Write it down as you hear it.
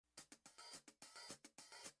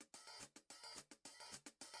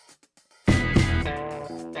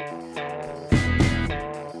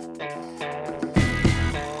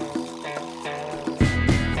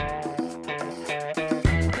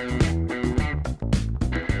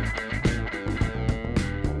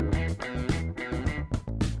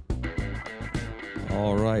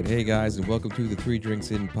All right. Hey, guys, and welcome to the Three Drinks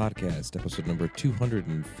In podcast, episode number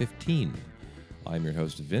 215. I'm your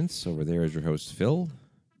host, Vince. Over there is your host, Phil.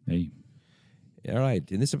 Hey. All right.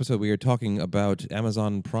 In this episode, we are talking about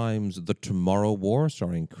Amazon Prime's The Tomorrow War,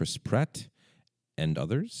 starring Chris Pratt and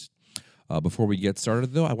others. Before we get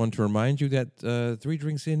started, though, I want to remind you that Three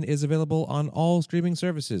Drinks In is available on all streaming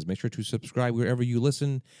services. Make sure to subscribe wherever you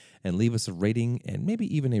listen and leave us a rating and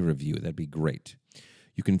maybe even a review. That'd be great.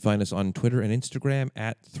 You can find us on Twitter and Instagram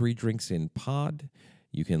at 3drinksinpod.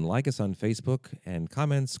 You can like us on Facebook, and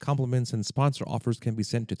comments, compliments, and sponsor offers can be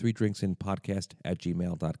sent to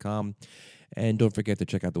 3drinksinpodcast@gmail.com. And don't forget to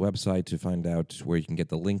check out the website to find out where you can get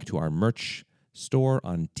the link to our merch store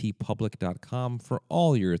on tpublic.com for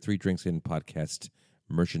all your 3 Drinks In podcast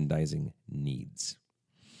merchandising needs.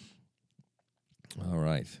 All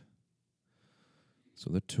right. So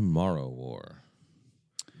the Tomorrow War.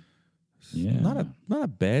 Yeah. Not a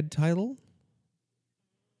bad title.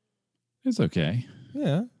 It's okay.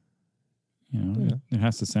 Yeah. It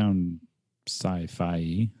has to sound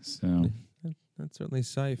sci-fi, so That's certainly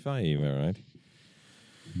sci-fi, am I right?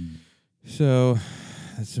 So,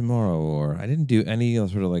 the Tomorrow War. I didn't do any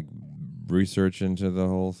sort of like research into the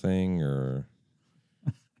whole thing, or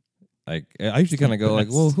I usually kind of go like,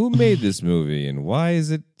 well, who made this movie and why is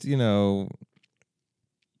it,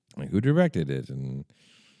 like who directed it, and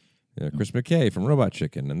Chris McKay from Robot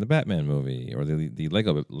Chicken and the Batman movie, or the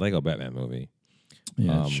Lego Batman movie.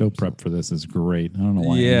 yeah. Show prep for this is great. I don't know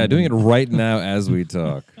why. Yeah, doing it right now as we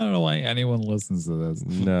talk. I don't know why anyone listens to this.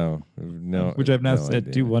 No, Which I've now said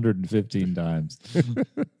idea. 215 times.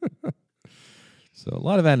 So a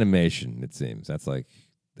lot of animation, it seems. That was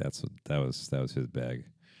his bag.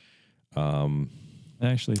 I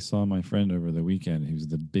actually saw my friend over the weekend who's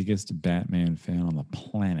the biggest Batman fan on the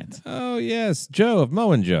planet. Oh yes, Joe of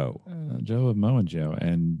Mo and Joe. Joe of Mo and Joe.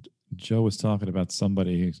 And Joe was talking about some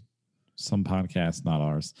podcast, not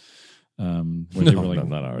ours, where they were like,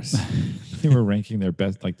 not ours. they were ranking their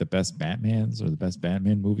best, like the best Batmans or the best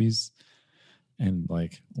Batman movies. And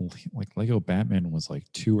like Lego Batman was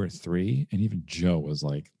like 2 or 3. And even Joe was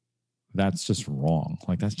like, that's just wrong.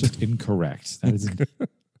 Like, that's just incorrect. That is.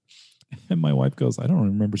 And my wife goes, I don't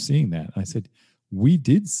remember seeing that. I said, we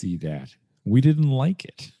did see that. We didn't like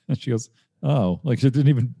it. And she goes, oh, like it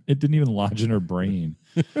didn't even lodge in her brain.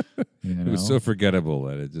 It was so forgettable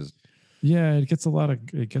that it just. Yeah, it gets a lot of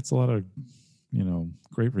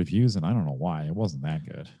great reviews, and I don't know why. It wasn't that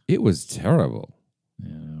good. It was terrible.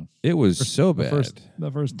 Yeah. It was so bad.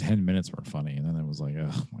 The first 10 minutes were funny, and then it was like,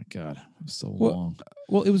 oh my God, it was so long.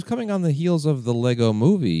 Well, it was coming on the heels of the Lego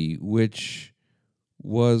movie, which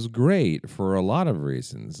was great for a lot of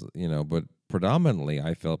reasons, but predominantly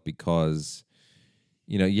I felt because,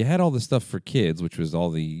 you had all the stuff for kids, which was all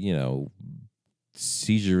the,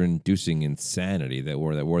 seizure-inducing insanity that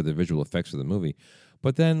were the visual effects of the movie.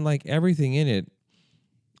 But then, like, everything in it,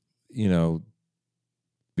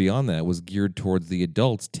 beyond that was geared towards the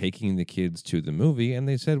adults taking the kids to the movie, and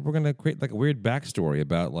they said, we're going to create, like, a weird backstory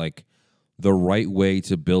about, like, the right way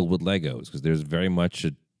to build with Legos, because there's very much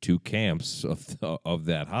two camps of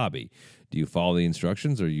that hobby. Do you follow the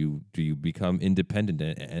instructions, or do you become independent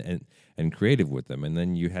and creative with them? And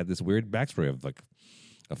then you had this weird backstory of like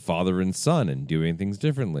a father and son and doing things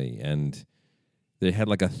differently, and they had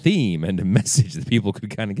like a theme and a message that people could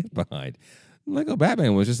kind of get behind. Lego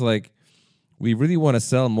Batman was just like, we really want to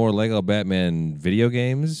sell more Lego Batman video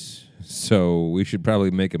games, so we should probably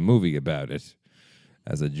make a movie about it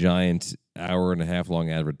as a giant hour-and-a-half long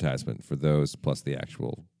advertisement for those, plus the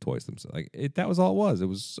actual toys themselves. Like that was all it was. It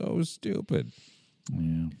was so stupid.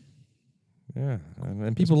 Yeah. Yeah,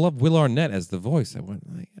 and people love Will Arnett as the voice. I went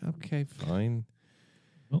like, okay, fine.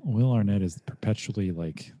 Well, Will Arnett is perpetually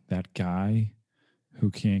like that guy who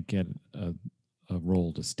can't get a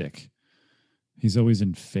role to stick. He's always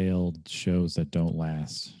in failed shows that don't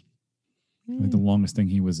last. Like the longest thing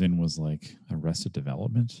he was in was like Arrested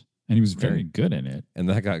Development. And he was very good in it. And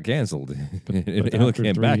that got canceled. It after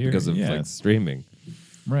came 3 back years, because of like streaming.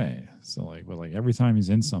 Right. So like, but like every time he's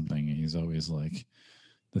in something, he's always like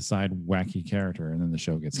the side wacky character, and then the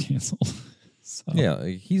show gets canceled. So. Yeah,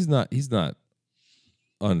 he's not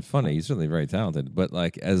unfunny. He's certainly very talented. But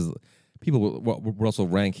like, as people will also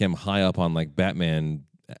rank him high up on like Batman,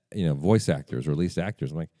 voice actors or at least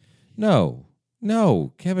actors. I'm like, no,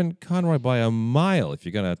 Kevin Conroy by a mile. If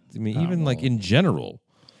you're gonna, like in general.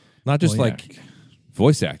 Not just like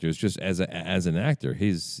voice actors, just as an actor,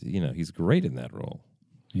 he's great in that role.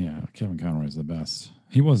 Yeah, Kevin Conroy is the best.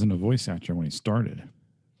 He wasn't a voice actor when he started.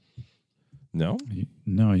 No, he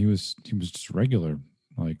was just regular,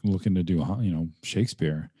 like looking to do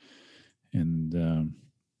Shakespeare, and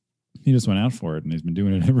he just went out for it, and he's been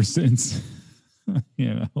doing it ever since.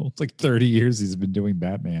 It's like 30 years he's been doing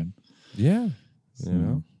Batman. Yeah.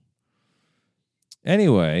 So,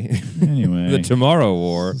 Anyway, anyway, the Tomorrow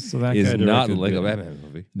War so that is guy not directed like a the- Batman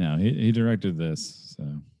movie. No, he directed this.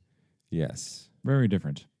 So Yes. very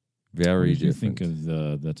different. Very what did you different. think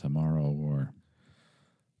of the Tomorrow War?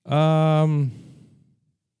 Um,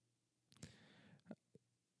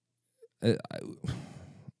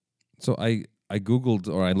 so I googled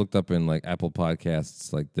or I looked up in like Apple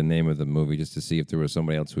Podcasts like the name of the movie just to see if there was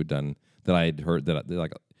somebody else who'd done that I had heard that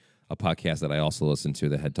like a podcast that I also listened to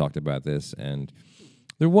that had talked about this, and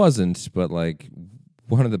there wasn't. But like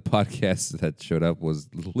one of the podcasts that showed up was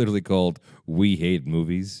literally called "We Hate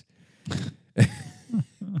Movies,"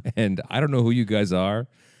 and I don't know who you guys are.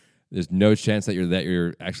 There's no chance that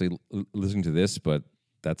you're actually listening to this, but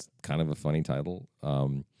that's kind of a funny title.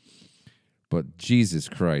 But Jesus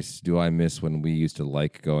Christ, do I miss when we used to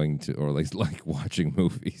like going to or like watching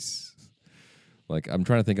movies? Like I'm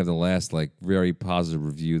trying to think of the last like very positive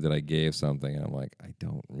review that I gave something, and I'm like I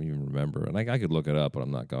don't even remember, and I could look it up, but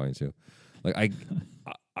I'm not going to. Like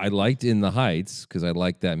I liked In the Heights because I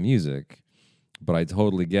liked that music, but I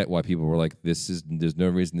totally get why people were like, there's no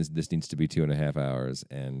reason this needs to be 2.5 hours,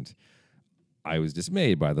 and I was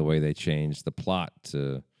dismayed by the way they changed the plot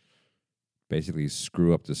to basically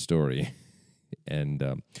screw up the story.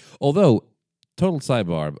 And although, total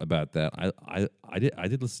sidebar about that, I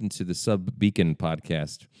did listen to the Sub Beacon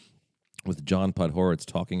podcast with John Podhoretz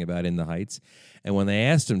talking about In the Heights, and when they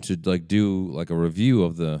asked him to like do like a review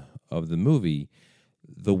of the movie,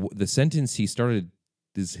 the sentence he started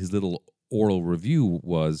his little oral review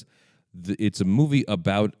was, it's a movie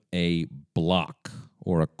about a block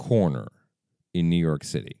or a corner in New York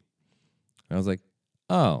City. And I was like,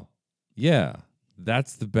 oh, yeah,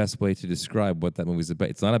 that's the best way to describe what that movie's about.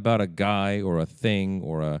 It's not about a guy or a thing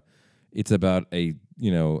it's about a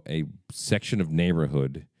section of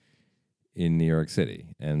neighborhood in New York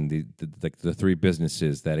City and the three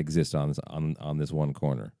businesses that exist on this one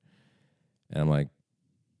corner. And I'm like,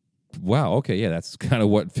 wow, okay, yeah, that's kind of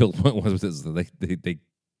what Phil's point was with this. They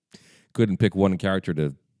couldn't pick one character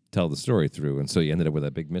to tell the story through, and so you ended up with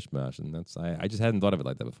that big mishmash. And that's I just hadn't thought of it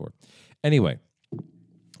like that before. Anyway,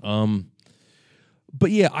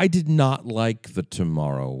 but yeah, I did not like the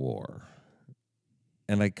Tomorrow War,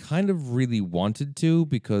 and I kind of really wanted to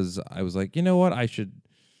because I was like, you know what, I should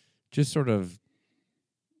just sort of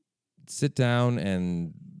sit down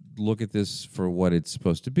and look at this for what it's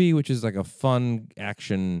supposed to be, which is like a fun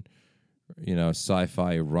action,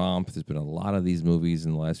 sci-fi romp. There's been a lot of these movies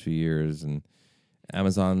in the last few years, and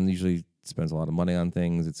Amazon usually spends a lot of money on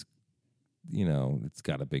things. It's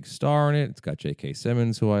got a big star in it. It's got J.K.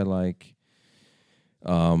 Simmons, who I like.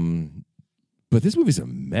 But this movie's a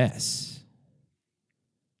mess.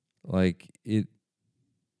 Like it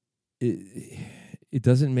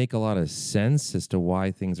doesn't make a lot of sense as to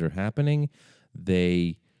why things are happening.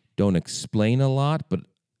 They don't explain a lot, but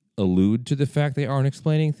allude to the fact they aren't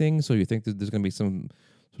explaining things. So you think that there's going to be some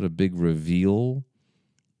sort of big reveal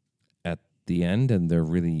at the end, and there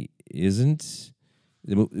really isn't.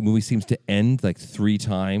 The movie seems to end like 3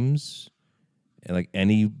 times, and like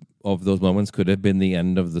any of those moments could have been the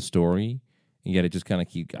end of the story, and yet it just kind of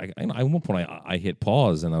keep. At one point, I hit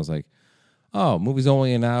pause, and I was like, "Oh, movie's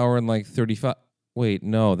only an hour and like 35." Wait,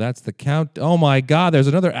 no, that's the count. Oh my God, there's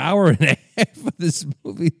another hour and a half of this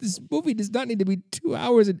movie. This movie does not need to be 2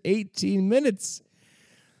 hours and 18 minutes.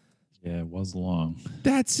 Yeah, it was long.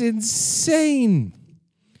 That's insane.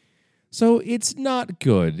 So it's not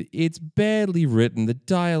good. It's badly written. The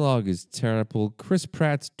dialogue is terrible. Chris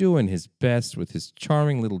Pratt's doing his best with his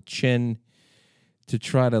charming little chin to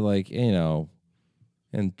try to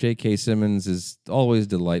and J.K. Simmons is always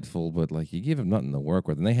delightful, but like you give him nothing to work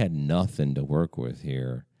with, and they had nothing to work with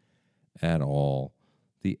here at all.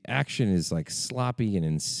 The action is like sloppy and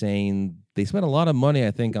insane. They spent a lot of money,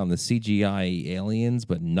 I think, on the CGI aliens,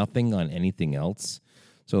 but nothing on anything else.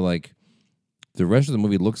 So like the rest of the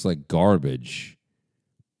movie looks like garbage,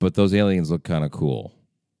 but those aliens look kind of cool.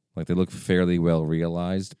 Like they look fairly well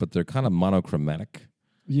realized, but they're kind of monochromatic.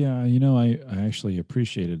 Yeah, I actually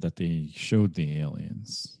appreciated that they showed the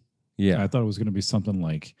aliens. Yeah. I thought it was going to be something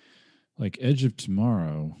like Edge of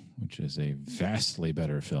Tomorrow, which is a vastly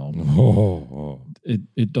better film.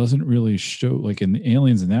 It doesn't really show, like in the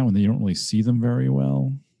aliens in that one, you don't really see them very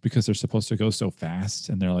well because they're supposed to go so fast,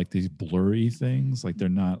 and they're like these blurry things. Like they're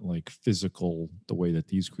not like physical the way that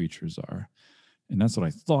these creatures are. And that's what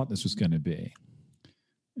I thought this was going to be.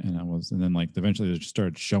 And then like eventually they just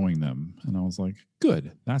started showing them, and I was like,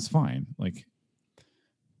 good, that's fine. Like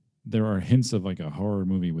there are hints of like a horror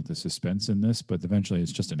movie with the suspense in this, but eventually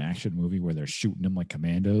it's just an action movie where they're shooting them like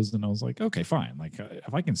commandos. And I was like, okay, fine. Like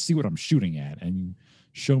if I can see what I'm shooting at and you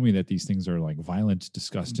show me that these things are like violent,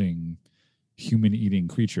 disgusting, human eating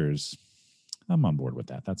creatures, I'm on board with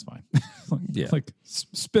that. That's fine. Like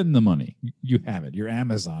spend the money. You have it. You're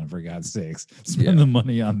Amazon, for God's sakes. Spend the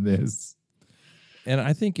money on this. And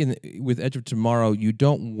I think with Edge of Tomorrow, you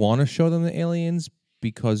don't want to show them the aliens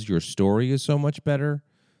because your story is so much better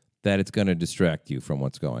that it's going to distract you from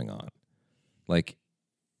what's going on. Like,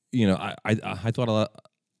 you know, I thought a lot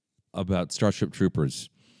about Starship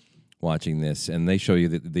Troopers watching this, and they show you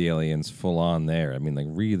the aliens full on there. I mean, like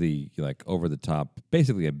really like over the top,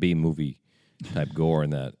 basically a B movie type gore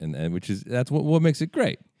in that, and that's what makes it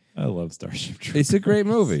great. I love Starship Troopers. It's a great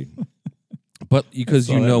movie. But because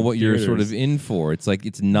you know what you're sort of in for. It's like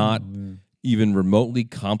it's not even remotely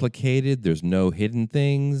complicated. There's no hidden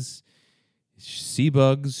things. See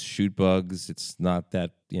bugs, shoot bugs. It's not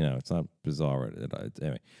that, you know, it's not bizarre.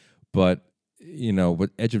 Anyway. But, you know,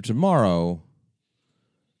 with Edge of Tomorrow,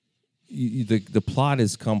 the plot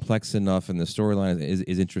is complex enough and the storyline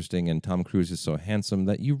is interesting, and Tom Cruise is so handsome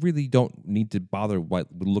that you really don't need to bother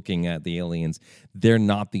looking at the aliens. They're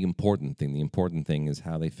not the important thing. The important thing is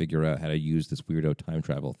how they figure out how to use this weirdo time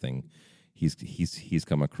travel thing he's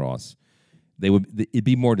come across. It'd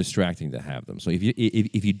be more distracting to have them. So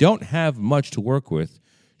if you don't have much to work with,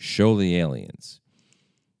 show the aliens.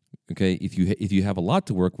 Okay, if you have a lot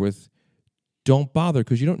to work with, don't bother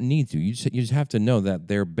because you don't need to. You just have to know that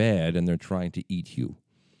they're bad and they're trying to eat you,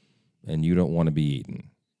 and you don't want to be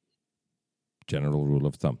eaten. General rule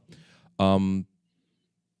of thumb.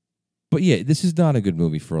 But yeah, this is not a good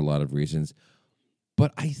movie for a lot of reasons.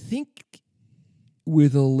 But I think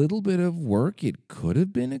with a little bit of work, it could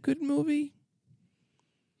have been a good movie.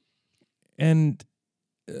 And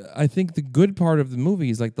I think the good part of the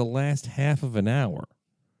movie is like the last half of an hour.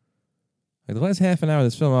 Like the last half an hour of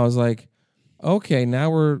this film, I was like, okay, now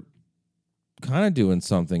we're kind of doing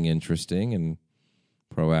something interesting and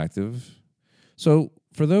proactive. So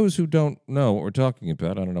for those who don't know what we're talking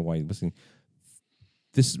about, I don't know why you're listening.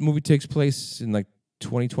 This movie takes place in like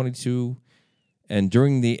 2022, and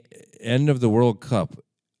during the end of the World Cup,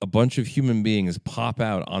 a bunch of human beings pop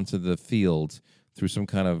out onto the field through some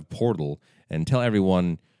kind of portal and tell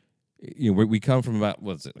everyone, you know, we come from about,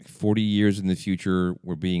 what's it, like 40 years in the future.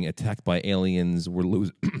 We're being attacked by aliens. We're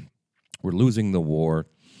losing the war,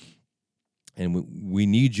 and we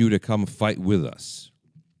need you to come fight with us.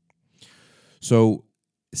 So,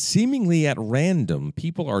 seemingly at random,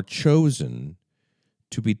 people are chosen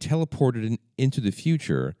to be teleported into the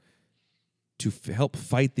future to help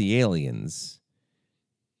fight the aliens.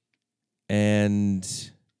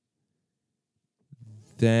 And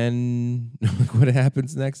then what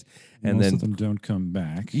happens next? And Most then of them don't come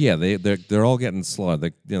back. Yeah, they're all getting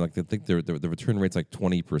slaughtered. They think the return rate's like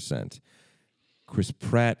 20%. Chris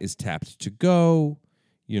Pratt is tapped to go.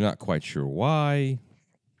 You're not quite sure why.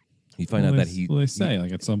 You find out that they say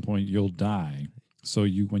like at some point you'll die. So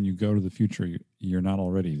when you go to the future, you're not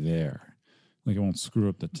already there. Like it won't screw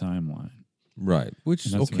up the timeline. Right, which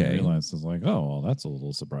is okay. When I realized, it's like, oh, well, that's a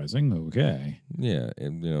little surprising. Okay. Yeah,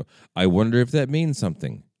 and, you know, I wonder if that means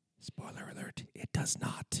something. Spoiler alert, it does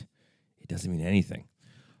not. It doesn't mean anything.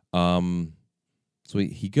 So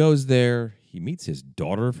he goes there. He meets his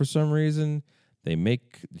daughter for some reason.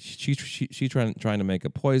 She's trying to make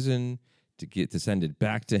a poison to send it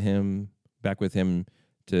back with him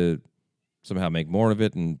to somehow make more of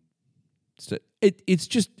it, and it's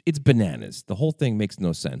bananas. The whole thing makes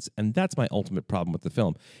no sense, and that's my ultimate problem with the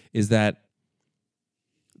film, is that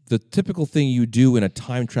the typical thing you do in a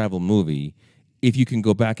time travel movie, if you can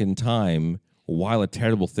go back in time while a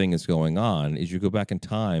terrible thing is going on, is you go back in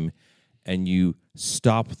time and you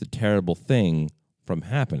stop the terrible thing from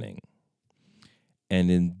happening. And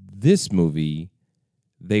in this movie,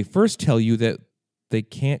 they first tell you that they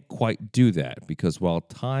can't quite do that because while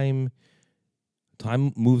time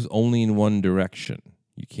moves only in one direction.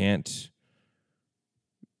 You can't.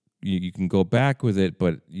 You can go back with it,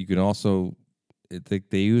 but you can also.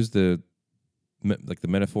 They use the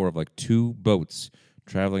metaphor of like two boats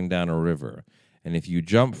traveling down a river, and if you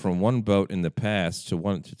jump from one boat in the past to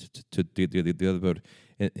the other boat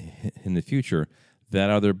in the future, that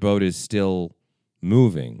other boat is still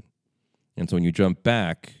moving, and so when you jump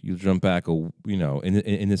back, you know,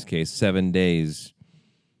 in this case, 7 days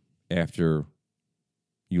after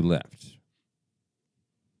you left.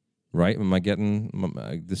 Right? Am I getting?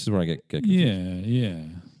 This is where I get confused. Yeah.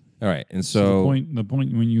 All right, and so the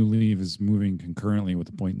point when you leave is moving concurrently with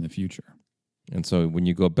the point in the future. And so when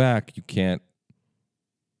you go back, you can't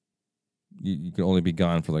you can only be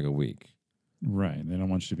gone for like a week. Right. They don't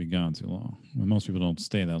want you to be gone too long. Well, most people don't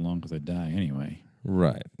stay that long because they die anyway.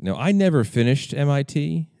 Right. Now, I never finished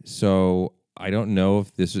MIT, so I don't know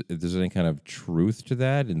if there's any kind of truth to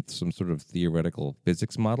that in some sort of theoretical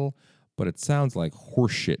physics model, but it sounds like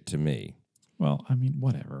horseshit to me. Well, I mean,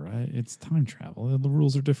 whatever. Right? It's time travel. The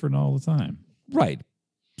rules are different all the time. Right.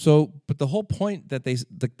 So, but the whole point that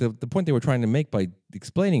the point they were trying to make by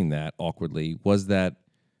explaining that awkwardly was that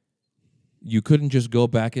you couldn't just go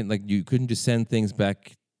back and you couldn't just send things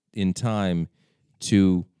back in time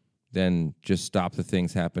to then just stop the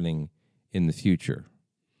things happening in the future.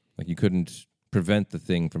 Like you couldn't prevent the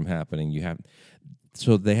thing from happening.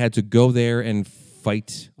 So they had to go there and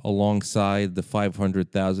fight alongside the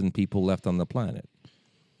 500,000 people left on the planet.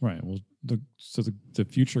 Right. Well, the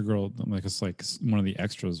future girl, like it's like one of the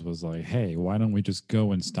extras was like, "Hey, why don't we just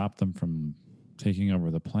go and stop them from taking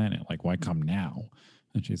over the planet? Like, why come now?"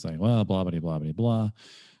 And she's like, "Well, blah blah blah blah blah."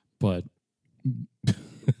 But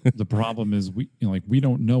the problem is, we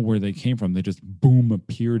don't know where they came from. They just boom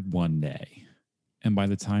appeared one day, and by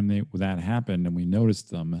the time that happened and we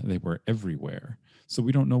noticed them, they were everywhere. So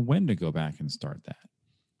we don't know when to go back and start that.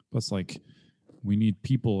 Plus, like, we need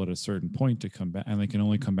people at a certain point to come back, and they can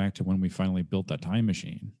only come back to when we finally built that time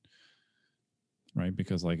machine, right?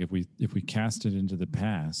 Because like if we cast it into the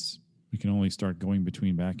past, we can only start going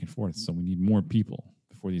between back and forth. So we need more people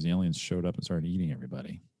before these aliens showed up and started eating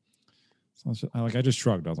everybody. So I just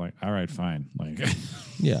shrugged. I was like, all right, fine. Like,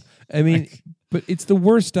 yeah, I mean, but it's the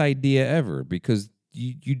worst idea ever because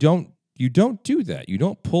you don't do that. You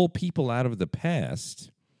don't pull people out of the past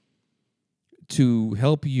to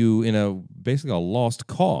help you in basically a lost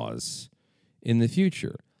cause in the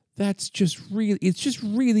future. It's just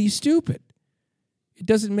really stupid. It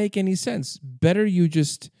doesn't make any sense. Better you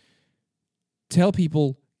just tell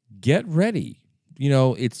people, get ready.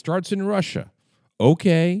 It starts in Russia.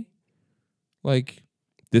 Okay. Like,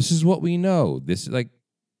 this is what we know. This is like,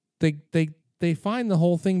 they find the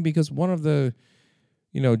whole thing because one of the,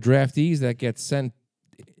 draftees that gets sent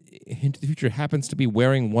into the future happens to be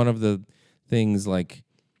wearing one of the things like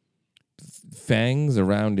fangs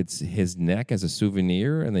around his neck as a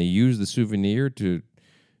souvenir, and they use the souvenir to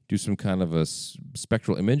do some kind of a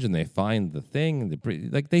spectral image, and they find the thing.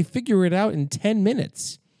 They figure it out in 10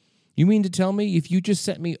 minutes. You mean to tell me if you just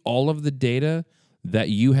sent me all of the data that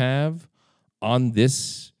you have on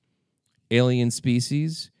this alien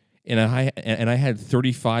species, and I had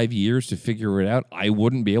 35 years to figure it out, I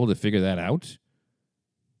wouldn't be able to figure that out?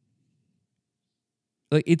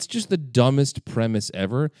 Like, it's just the dumbest premise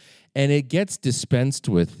ever, and it gets dispensed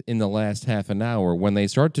with in the last half an hour when they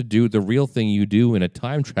start to do the real thing you do in a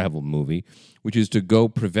time travel movie, which is to go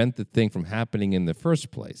prevent the thing from happening in the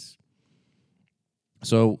first place.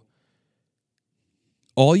 So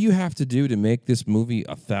all you have to do to make this movie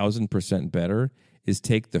 1,000% better is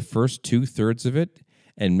take the first 2/3 of it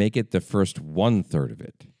and make it the first 1/3 of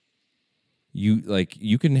it.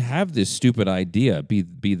 You can have this stupid idea be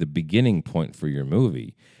the beginning point for your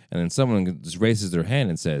movie, and then someone just raises their hand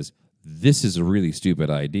and says, "This is a really stupid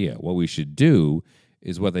idea. What we should do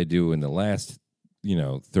is what they do in the last,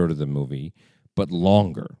 third of the movie, but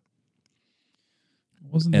longer."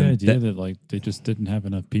 Wasn't the idea that like they just didn't have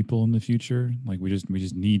enough people in the future? Like we just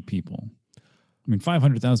need people. I mean,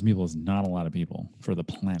 500,000 people is not a lot of people for the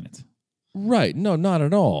planet. Right? No, not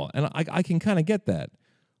at all. And I can kind of get that.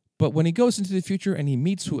 But when he goes into the future and he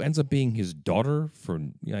meets who ends up being his daughter for,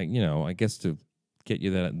 I guess to get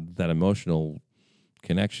you that emotional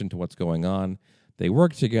connection to what's going on, they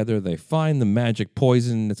work together. They find the magic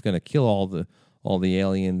poison that's going to kill all the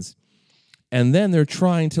aliens, and then they're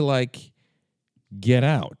trying to get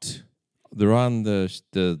out. They're on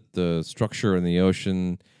the structure in the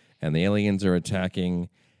ocean, and the aliens are attacking.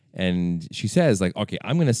 And she says, "Okay,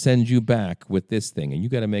 I'm going to send you back with this thing, and you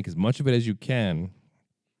got to make as much of it as you can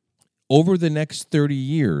over the next 30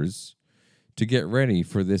 years to get ready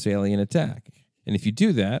for this alien attack. And if you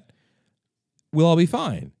do that, we'll all be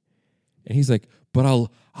fine." And he's like, "But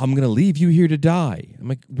I'm going to leave you here to die." I'm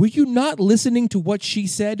like, were you not listening to what she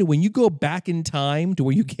said? When you go back in time to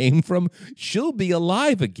where you came from, she'll be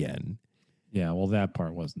alive again. Yeah, well, that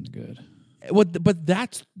part wasn't good. But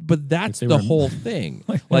that's the whole thing.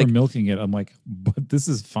 Like milking it. I'm like, but this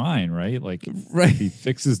is fine, right? Like, right. If he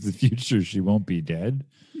fixes the future, she won't be dead.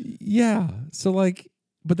 Yeah. So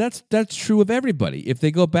but that's true of everybody. If they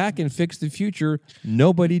go back and fix the future,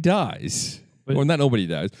 nobody dies. Well, not nobody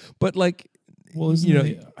dies, but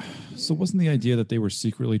so wasn't the idea that they were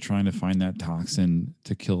secretly trying to find that toxin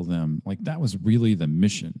to kill them? Like that was really the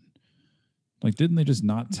mission, Like, didn't they just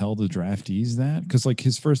not tell the draftees that? Because like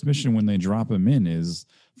his first mission when they drop him in is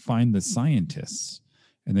find the scientists,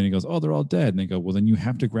 and then he goes, "Oh, they're all dead." And they go, "Well, then you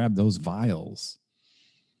have to grab those vials."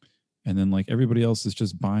 And then like everybody else is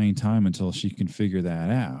just buying time until she can figure that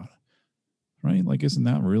out, right? Like, isn't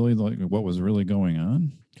that really like what was really going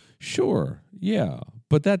on? Sure, yeah,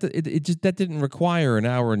 but it just that didn't require an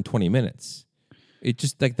hour and 20 minutes. It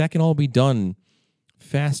just like that can all be done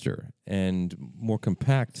faster and more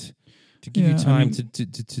compact to give you Yeah, I time mean,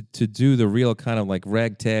 to do the real kind of like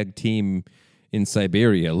ragtag team in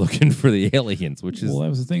Siberia looking for the aliens, which is well, that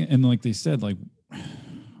was the thing. And like they said, like,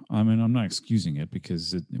 I mean, I'm not excusing it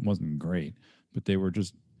because it wasn't great, but they were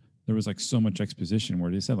just, there was like so much exposition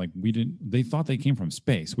where they said, like, they thought they came from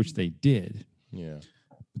space, which they did. yeah.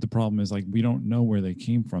 But the problem is, like, we don't know where they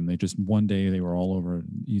came from. They just, one day they were all over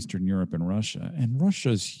Eastern Europe and Russia, and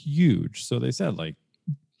Russia's huge. So they said, like,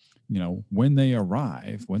 when they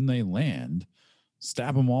arrive, when they land,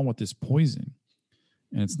 stab them all with this poison.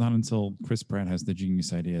 And it's not until Chris Pratt has the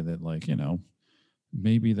genius idea that, like,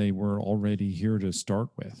 maybe they were already here to start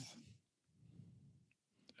with.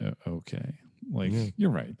 Okay. Like, Yeah. you're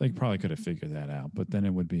right. They probably could have figured that out, but then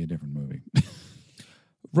it would be a different movie.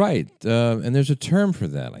 Right. And there's a term for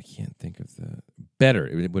that. I can't think of the better.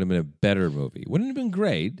 It would have been a better movie. Wouldn't have been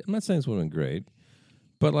great. I'm not saying this would have been great,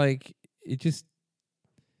 but like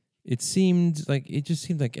it seemed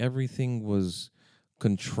like everything was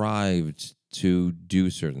contrived to do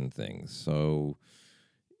certain things. So,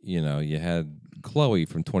 you had Chloe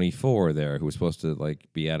from 24 there who was supposed to like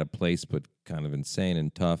be out of place but kind of insane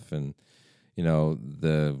and tough, and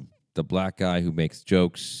the black guy who makes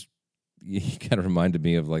jokes. He kind of reminded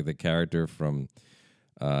me of like the character from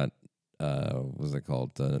what was it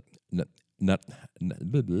called?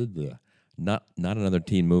 Not another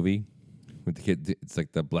teen movie with the kid. It's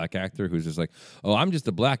like the black actor who's just like, oh, I'm just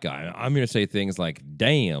a black guy. I'm going to say things like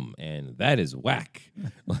 "damn" and "that is whack."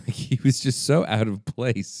 Like he was just so out of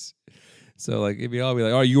place. So like if you all be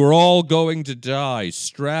like, oh, you're all going to die.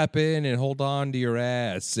 Strap in and hold on to your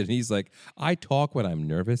ass. And he's like, I talk when I'm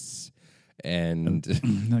nervous. And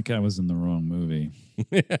That guy was in the wrong movie.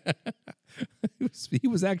 he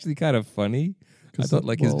was actually kind of funny. I 'Cause thought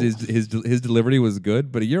like his delivery was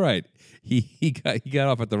good, but you're right. He got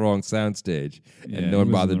off at the wrong soundstage, Yeah, and no he one was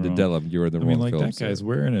in bothered the to wrong- tell him you were in the I wrong mean, like film. that guy's sir.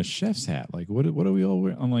 wearing a chef's hat. Like, what are we all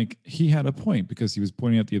wearing? I'm like, he had a point because he was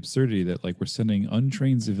pointing out the absurdity that like we're sending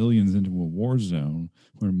untrained civilians into a war zone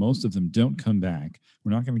where most of them don't come back.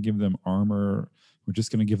 We're not going to give them armor. We're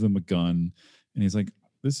just going to give them a gun. And he's like,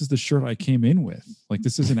 this is the shirt I came in with. Like,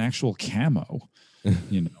 this is an actual camo.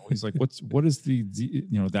 He's like, what is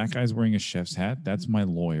that guy's wearing a chef's hat. That's my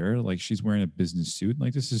lawyer. Like, she's wearing a business suit.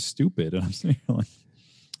 Like, this is stupid. And I'm saying, like,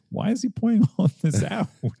 why is he pointing all this out?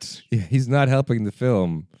 Yeah, he's not helping the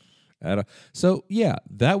film at all. So yeah,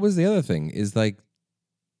 that was the other thing is like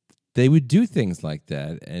they would do things like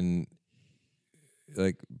that, and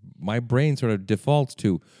like my brain sort of defaults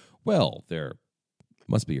to, well, there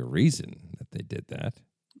must be a reason that they did that.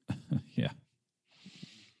 Yeah.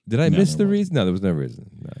 Did I No, miss there the wasn't. reason? No, there was no reason.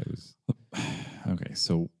 No, it was. Okay,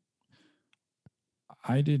 so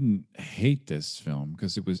I didn't hate this film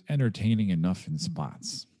because it was entertaining enough in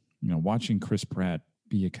spots. Watching Chris Pratt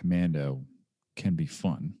be a commando can be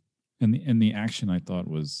fun, and the action I thought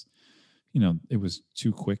was, it was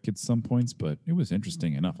too quick at some points, but it was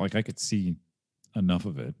interesting enough. Like I could see enough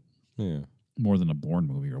of it, Yeah. more than a Bourne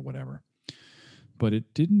movie or whatever. But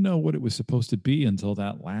it didn't know what it was supposed to be until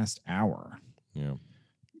that last hour. Yeah.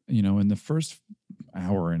 In the first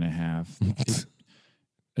hour and a half,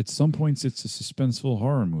 at some points it's a suspenseful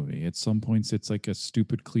horror movie. At some points it's like a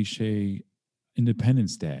stupid cliche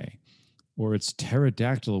Independence Day, or it's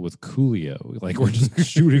pterodactyl with Coolio. Like we're just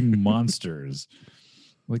shooting monsters.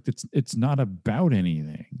 Like it's not about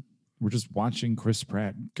anything. We're just watching Chris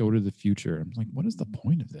Pratt go to the future. I'm like, what is the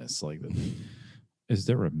point of this? Like, is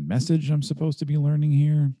there a message I'm supposed to be learning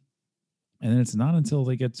here? And then it's not until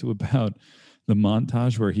they get to about the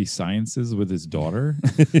montage where he sciences with his daughter.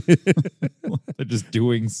 They're just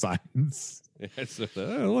doing science. Yeah, so,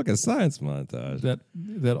 oh, look, a science montage.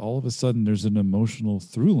 That all of a sudden there's an emotional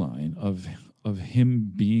through line of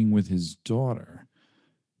him being with his daughter,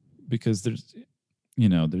 because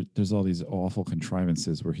there's all these awful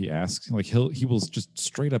contrivances where he asks, like he will just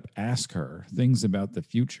straight up ask her things about the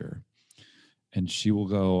future, and she will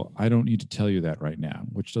go, I don't need to tell you that right now,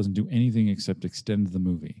 which doesn't do anything except extend the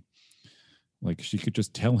movie. Like she could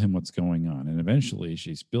just tell him what's going on. And eventually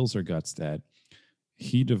she spills her guts that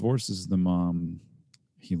he divorces the mom.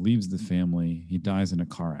 He leaves the family. He dies in a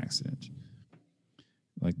car accident.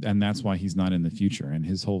 Like, and that's why he's not in the future. And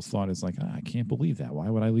his whole thought is like, I can't believe that. Why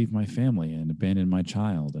would I leave my family and abandon my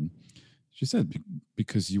child? And she said,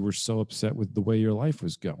 because you were so upset with the way your life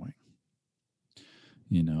was going,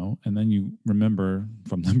 you know? And then you remember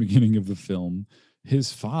from the beginning of the film,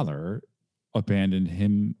 his father abandoned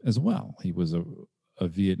him as well. He was a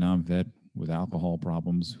Vietnam vet with alcohol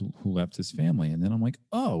problems who left his family. And then I'm like,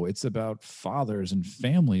 oh, it's about fathers and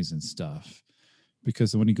families and stuff.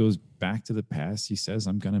 Because when he goes back to the past, he says,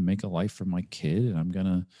 I'm going to make a life for my kid, and I'm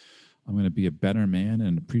going to be a better man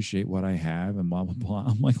and appreciate what I have, and blah, blah, blah.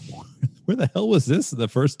 I'm like, where the hell was this in the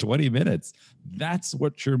first 20 minutes? That's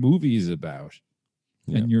what your movie is about.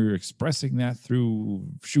 Yeah. And you're expressing that through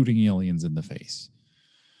shooting aliens in the face.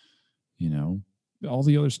 You know, all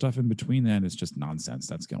the other stuff in between that is just nonsense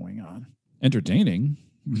that's going on. Entertaining,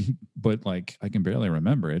 but like I can barely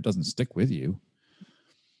remember it. It doesn't stick with you.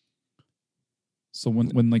 So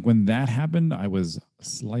when that happened, I was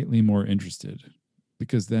slightly more interested,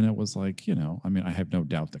 because then it was like, you know, I mean, I have no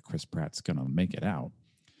doubt that Chris Pratt's going to make it out,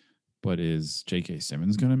 but is J.K.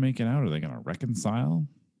 Simmons going to make it out? Are they going to reconcile?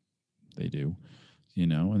 They do, you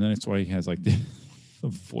know, and then it's why he has like the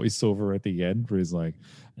voiceover at the end where he's like,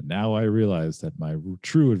 and now I realize that my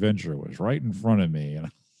true adventure was right in front of me.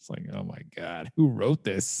 And it's like, oh my God, who wrote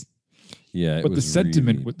this? Yeah. But the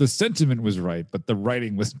sentiment was right, but the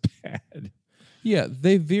writing was bad. Yeah,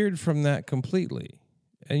 they veered from that completely,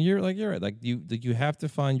 and you're right. Like you have to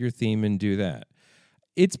find your theme and do that.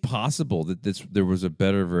 It's possible that there was a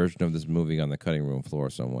better version of this movie on the cutting room floor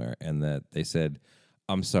somewhere, and that they said,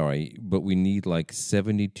 "I'm sorry, but we need like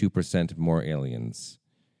 72% more aliens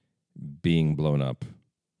being blown up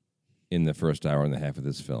in the first hour and a half of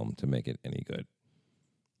this film to make it any good."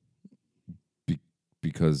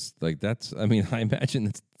 Because like that's, I mean, I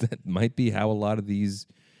imagine that might be how a lot of these,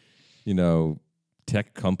 you know,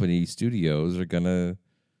 tech company studios are going to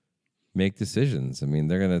make decisions. I mean,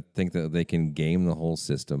 they're going to think that they can game the whole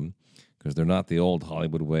system, because they're not the old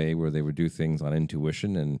Hollywood way where they would do things on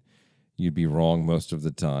intuition and you'd be wrong most of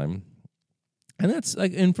the time. And that's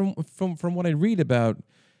like, and from what I read about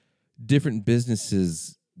different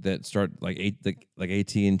businesses that start like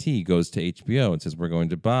AT&T goes to HBO and says, we're going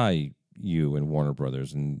to buy you and Warner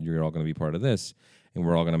Brothers, and you're all going to be part of this, and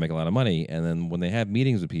we're all going to make a lot of money. And then when they have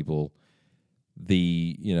meetings with people,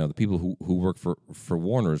 the people who work for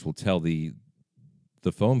Warner's will tell the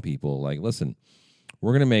phone people, like, listen,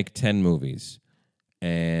 we're going to make 10 movies,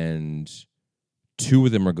 and 2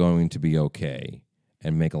 of them are going to be okay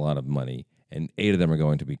and make a lot of money, and 8 of them are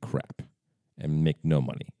going to be crap and make no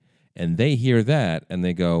money. And they hear that and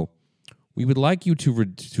they go, we would like you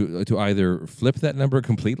to either flip that number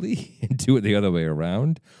completely and do it the other way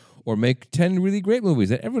around, or make 10 really great movies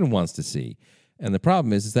that everyone wants to see. And the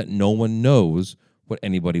problem is that no one knows what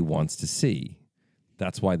anybody wants to see.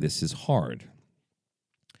 That's why this is hard.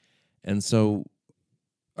 And so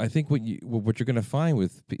I think what you're going to find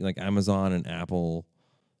with like Amazon and Apple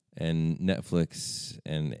and Netflix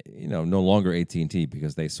and, you know, no longer AT&T,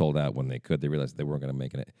 because they sold out when they could. They realized they weren't going to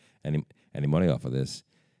make any money off of this.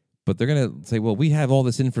 But they're going to say, well, we have all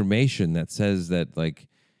this information that says that, like,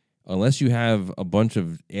 unless you have a bunch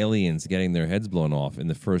of aliens getting their heads blown off in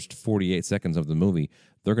the first 48 seconds of the movie,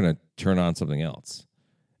 they're going to turn on something else.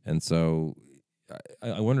 And so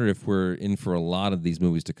I wonder if we're in for a lot of these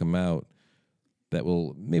movies to come out that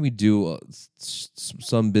will maybe do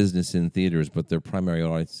some business in theaters, but their primary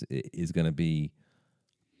audience is going to be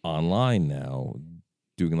online now,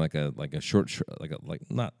 doing like a short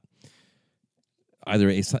not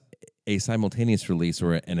either a simultaneous release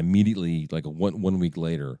or an immediately like a one week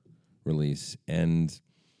later release, and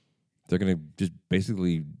they're going to just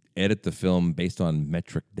basically edit the film based on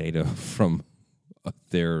metric data from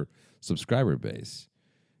their subscriber base.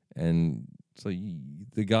 And so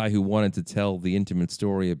the guy who wanted to tell the intimate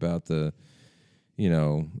story about the, you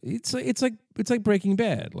know, it's like Breaking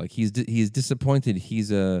Bad. Like he's disappointed.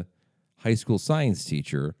 He's a high school science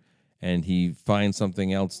teacher, and he finds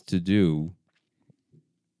something else to do.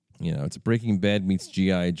 You know, it's Breaking Bad meets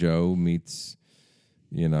G.I. Joe meets,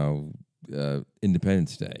 you know,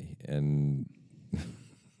 Independence Day, and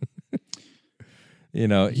you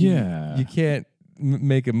know, yeah, you can't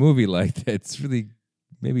make a movie like that. It's really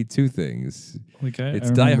maybe 2 things. Like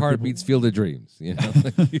it's Die Hard meets Field of Dreams. You know,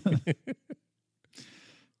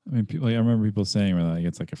 I mean, I remember people saying like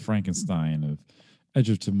it's like a Frankenstein of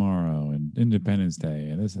Edge of Tomorrow and Independence Day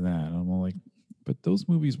and this and that. And I'm all like, but those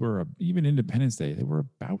movies were, even Independence Day, they were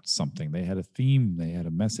about something. They had a theme. They had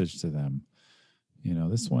a message to them. You know,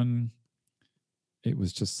 this one, it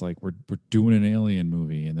was just like, we're doing an alien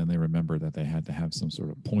movie. And then they remember that they had to have some sort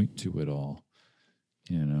of point to it all,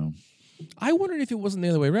 you know? I wondered if it wasn't the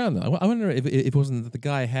other way around though. I wonder if it wasn't that the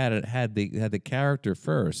guy had the character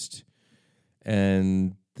first,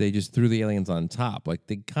 and they just threw the aliens on top. Like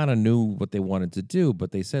they kind of knew what they wanted to do,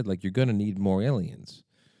 but they said like you're going to need more aliens.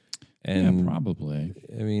 And Yeah, probably.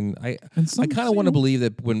 I mean, I And some kind of want to believe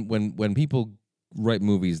that when people write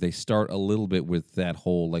movies, they start a little bit with that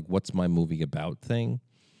whole like, "What's my movie about?" thing,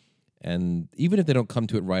 and even if they don't come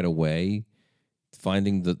to it right away,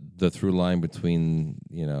 finding the through line between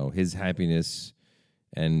his happiness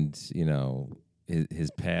and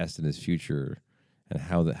his past and his future and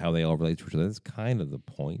how they all relate to each other. That's kind of the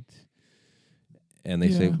point. And they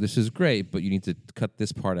say this is great, but you need to cut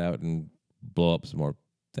this part out and blow up some more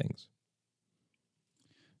things.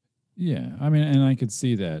 Yeah, I mean, and I could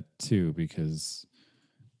see that too because,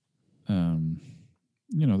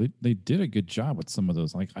 they did a good job with some of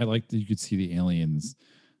those. Like, I like that you could see the aliens.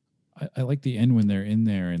 I like the end when they're in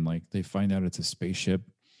there and like they find out it's a spaceship,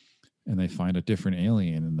 and they find a different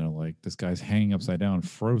alien, and they're like, "This guy's hanging upside down,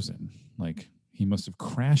 frozen. Like he must have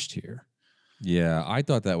crashed here." Yeah, I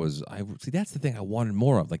thought that was. I see. That's the thing I wanted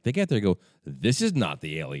more of. Like they get there, and go, "This is not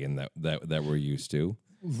the alien that we're used to."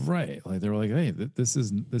 Right. Like they were like, "Hey, this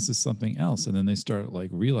is something else." And then they start like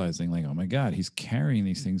realizing like, "Oh my God, he's carrying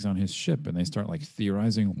these things on his ship." And they start like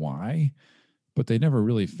theorizing why, but they never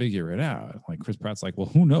really figure it out. Like Chris Pratt's like, "Well,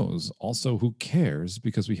 who knows? Also, who cares?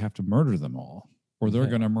 Because we have to murder them all or they're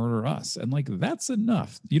going to murder us." And like, that's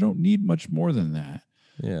enough. You don't need much more than that.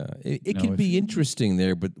 Yeah. It can be interesting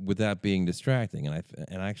there, but without being distracting. And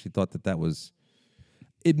I actually thought that was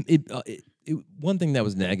one thing that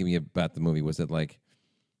was nagging me about the movie was that like,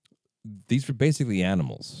 these were basically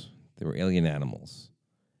animals. They were alien animals.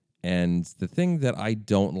 And the thing that I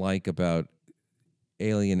don't like about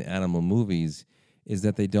alien animal movies is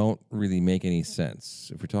that they don't really make any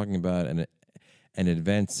sense. If we're talking about an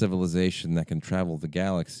advanced civilization that can travel the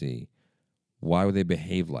galaxy, why would they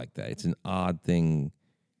behave like that? It's an odd thing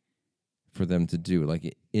for them to do.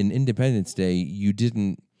 Like in Independence Day, you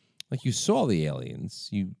saw the aliens,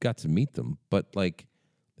 you got to meet them, but like,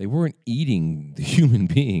 they weren't eating the human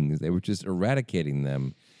beings. They were just eradicating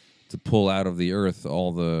them to pull out of the earth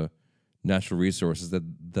all the natural resources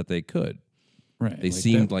that they could. Right. They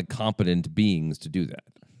seemed like competent beings to do that.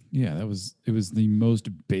 Yeah, it was the most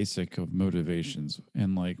basic of motivations.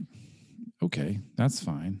 And like, okay, that's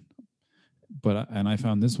fine. But I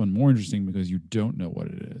found this one more interesting because you don't know what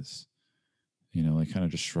it is. They kind of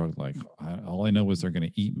just shrugged like, all I know is they're going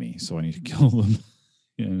to eat me, so I need to kill them.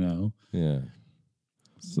 Yeah.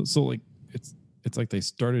 So like it's like they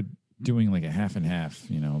started doing like a half and half.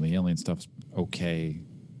 The alien stuff's okay,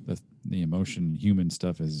 the emotion human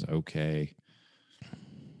stuff is okay,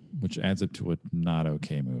 which adds up to a not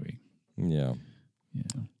okay movie. Yeah.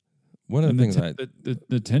 One of the things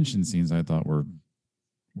the tension scenes I thought were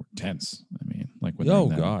tense. I mean, like when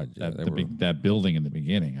that building in the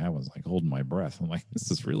beginning, I was like holding my breath. I'm like,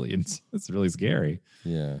 this is really scary.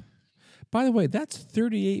 Yeah. By the way, that's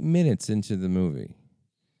 38 minutes into the movie.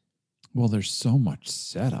 Well, there's so much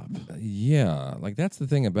setup. Yeah, like that's the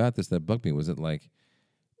thing about this that bugged me was that like,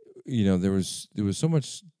 there was so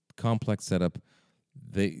much complex setup,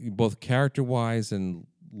 they both character wise and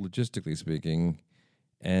logistically speaking,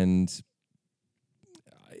 and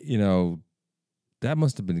that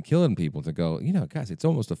must have been killing people to go. Guys, it's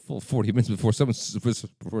almost a full 40 minutes before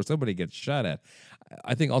somebody gets shot at.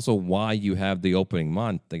 I think also why you have the opening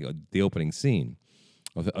the opening scene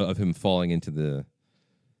of him falling into the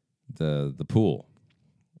pool.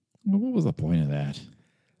 Well, what was the point of that?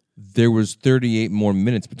 There was 38 more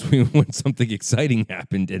minutes between when something exciting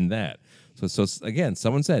happened and that. So again,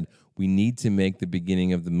 someone said we need to make the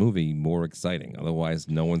beginning of the movie more exciting. Otherwise,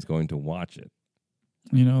 no one's going to watch it.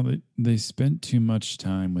 They spent too much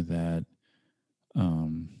time with that.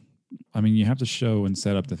 I mean, you have to show and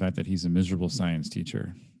set up the fact that he's a miserable science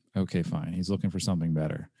teacher. Okay, fine. He's looking for something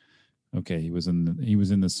better. Okay, he was in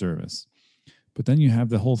the service. But then you have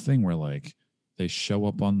the whole thing where like they show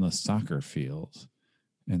up on the soccer field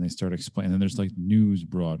and they start explaining. And there's like news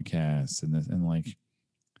broadcasts and like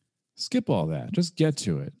skip all that. Just get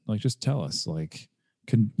to it. Like just tell us. Like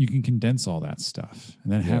you can condense all that stuff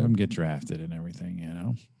and then have him get drafted and everything.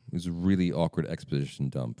 It was a really awkward exposition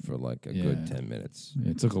dump for like a good 10 minutes.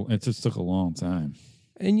 It just took a long time.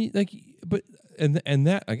 And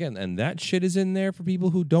that shit is in there for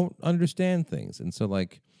people who don't understand things. And so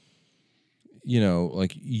like.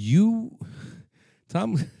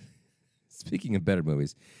 Tom, speaking of better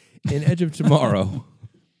movies, in Edge of Tomorrow,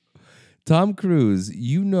 Tom Cruise,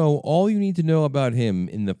 all you need to know about him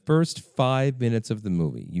in the first 5 minutes of the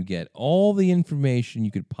movie. You get all the information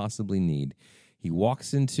you could possibly need. He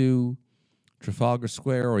walks into Trafalgar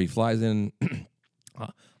Square, or he flies in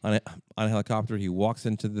on a helicopter. He walks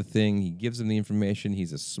into the thing. He gives him the information.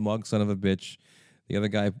 He's a smug son of a bitch. The other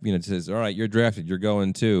guy, says, "All right, you're drafted. You're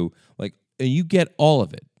going too." Like, and you get all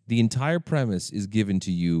of it. The entire premise is given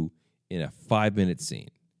to you in a 5-minute scene.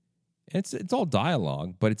 It's all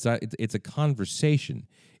dialogue, but it's a conversation.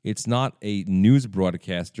 It's not a news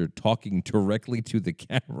broadcaster talking directly to the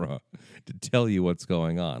camera to tell you what's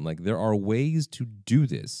going on. Like, there are ways to do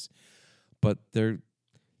this, but they're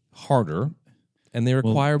harder and they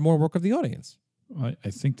require more work of the audience. I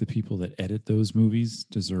think the people that edit those movies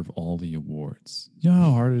deserve all the awards. You know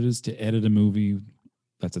how hard it is to edit a movie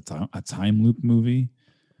that's a time loop movie?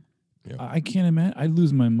 Yeah. I can't imagine. I'd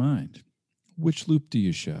lose my mind. Which loop do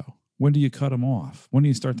you show? When do you cut them off? When do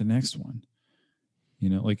you start the next one?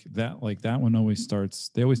 Like that one always starts,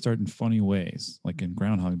 they always start in funny ways. Like in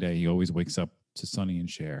Groundhog Day, he always wakes up to Sonny and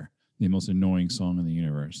Cher, the most annoying song in the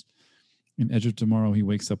universe. In Edge of Tomorrow, he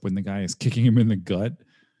wakes up when the guy is kicking him in the gut.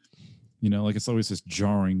 Like it's always this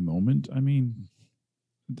jarring moment. I mean,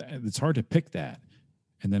 it's hard to pick that.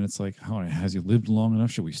 And then it's like, has he lived long enough?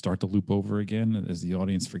 Should we start the loop over again? Is the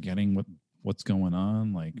audience forgetting what's going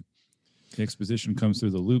on? Like, the exposition comes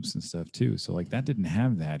through the loops and stuff too. So like that didn't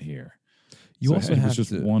have that here. You also have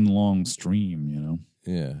just one long stream,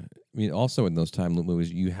 Yeah. I mean, also in those time loop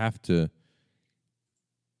movies, you have to,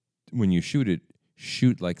 when you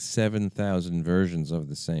shoot like 7,000 versions of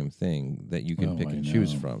the same thing that you can pick and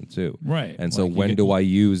choose from too. Right. And so when do I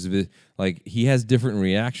use the, like, he has different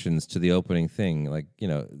reactions to the opening thing, like,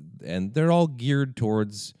 and they're all geared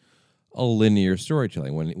towards a linear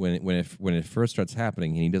storytelling. When it first starts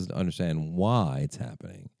happening and he doesn't understand why it's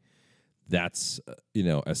happening, that's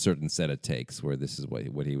a certain set of takes where this is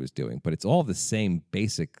what he was doing. But it's all the same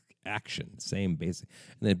basic action, and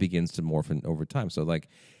then it begins to morph over time. So like,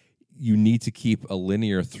 you need to keep a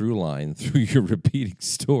linear through line through your repeating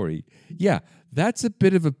story. Yeah, that's a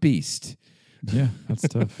bit of a beast. Yeah, that's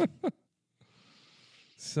tough.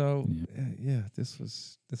 So yeah, this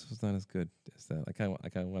was not as good as that. I kind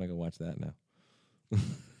of want to go watch that now.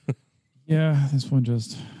 Yeah, this one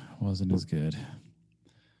just wasn't as good.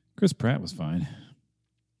 Chris Pratt was fine.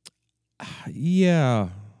 Yeah,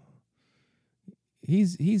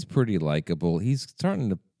 he's pretty likable. He's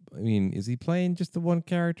starting to. I mean, is he playing just the one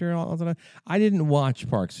character all the time? I didn't watch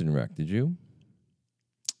Parks and Rec. Did you?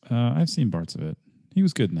 I've seen parts of it. He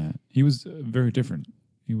was good in that. He was very different.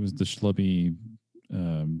 He was the schlubby,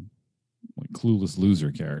 like clueless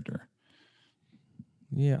loser character.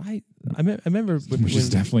 Yeah, I remember, which is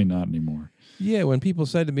definitely not anymore. Yeah, when people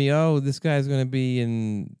said to me, "Oh, this guy's going to be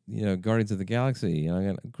in Guardians of the Galaxy," I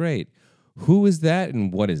go, "Great. Who is that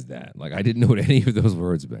and what is that?" Like, I didn't know what any of those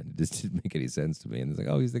words meant. It just didn't make any sense to me. And it's like,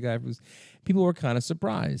 "Oh, he's the guy who's." People were kind of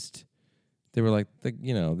surprised. They were like,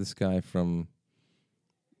 this guy from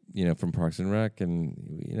Parks and Rec,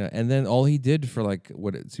 and and then all he did for like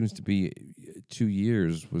what it seems to be 2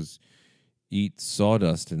 years was eat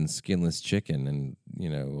sawdust and skinless chicken, and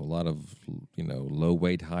a lot of low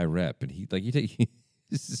weight, high rep. And he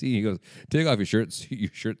goes, "Take off your shirts,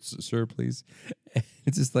 sir, please." And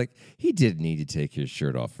it's just like, he didn't need to take his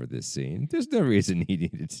shirt off for this scene. There's no reason he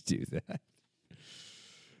needed to do that.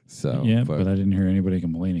 So yeah, but I didn't hear anybody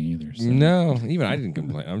complaining either. So. No, even I didn't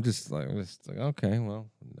complain. I'm just like, okay, well,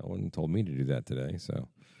 no one told me to do that today. So,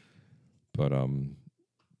 but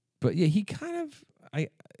yeah, he kind of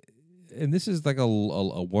and this is like a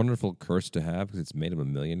wonderful curse to have because it's made him a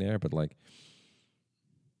millionaire. But like,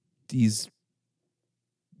 he's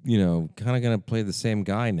kind of gonna play the same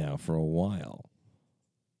guy now for a while.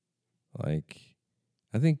 Like,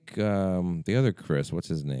 I think the other Chris, what's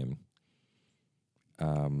his name?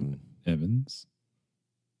 Evans.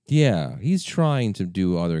 Yeah, he's trying to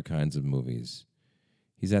do other kinds of movies.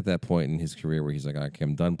 He's at that point in his career where he's like, "Okay,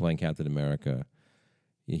 I'm done playing Captain America."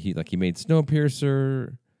 He made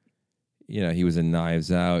Snowpiercer. He was in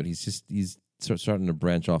Knives Out. He's starting to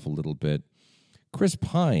branch off a little bit. Chris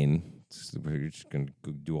Pine, we're just going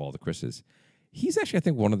to do all the Chris's. He's actually, I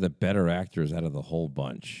think, one of the better actors out of the whole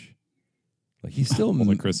bunch. Like, he's still all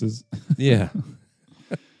the Chris's. Yeah.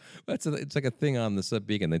 It's like a thing on the Sub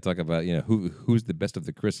Beacon. They talk about who's the best of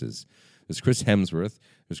the Chris's. There's Chris Hemsworth,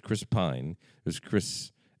 there's Chris Pine, there's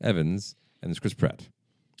Chris Evans, and there's Chris Pratt.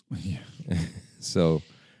 Yeah. So,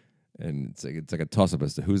 and it's like a toss up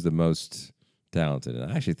as to who's the most talented. And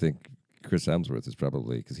I actually think Chris Hemsworth is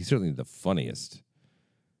probably, because he's certainly the funniest.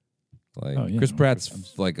 Like, Chris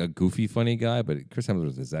Pratt's like a goofy funny guy, but Chris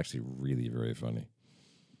Hemsworth is actually really very funny.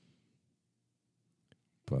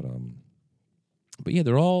 But yeah,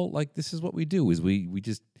 they're all like, this is what we do, is we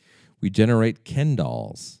generate Ken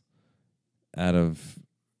dolls out of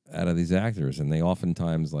out of these actors, and they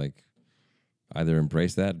oftentimes like either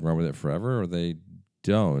embrace that and run with it forever, or they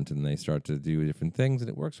don't, and they start to do different things, and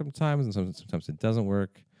it works sometimes, and sometimes it doesn't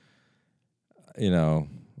work.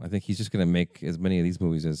 I think he's just going to make as many of these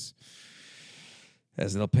movies as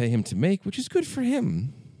they'll pay him to make, which is good for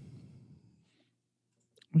him.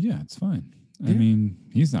 Well, yeah, it's fine. Yeah. I mean,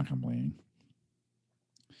 he's not complaining.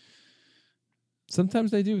 Sometimes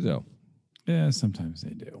they do, though. Yeah, sometimes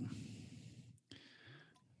they do.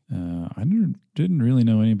 I didn't really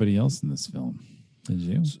know anybody else in this film. Did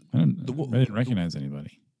you? I didn't recognize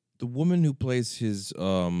anybody. The woman who plays his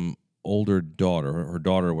older daughter, her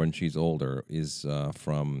daughter when she's older, is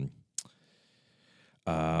from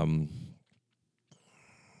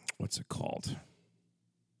what's it called?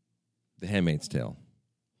 The Handmaid's Tale.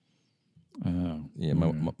 Oh, Yeah,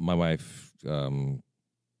 my wife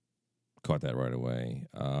caught that right away.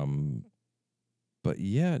 But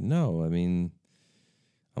yeah, no, I mean,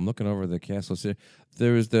 I'm looking over the cast list here.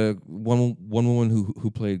 There was the one woman who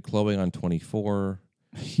played Chloe on 24.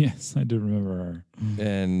 Yes, I do remember her.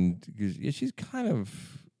 And she's kind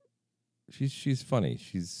of she's funny.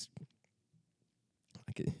 She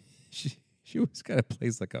always kind of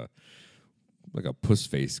plays like a puss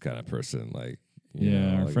face kind of person. Like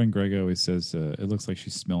our friend Greg always says it looks like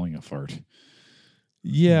she's smelling a fart.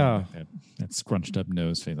 Yeah, like that scrunched up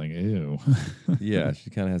nose face, like ew. Yeah, she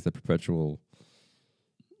kind of has that perpetual.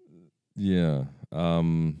 Yeah.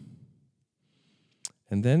 And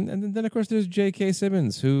then of course there's J.K.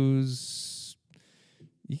 Simmons, who's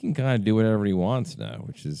he can kind of do whatever he wants now,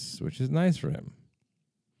 which is nice for him.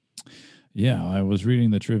 Yeah, I was reading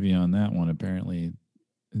the trivia on that one. Apparently,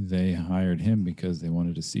 they hired him because they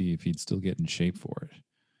wanted to see if he'd still get in shape for it.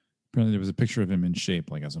 Apparently, there was a picture of him in shape,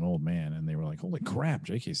 like as an old man, and they were like, "Holy crap,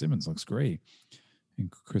 J.K. Simmons looks great." And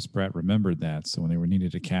Chris Pratt remembered that, so when they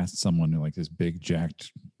needed to cast someone like this big,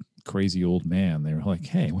 jacked, crazy old man, they were like,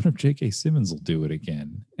 "Hey, what if J.K. Simmons will do it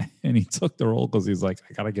again?" And he took the role because he's like,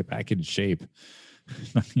 "I got to get back in shape,"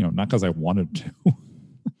 not because I wanted to.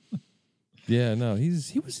 Yeah, no, he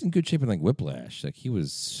was in good shape in like Whiplash. Like he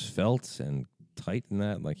was svelte and tight in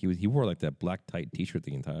that. Like he wore like that black tight T-shirt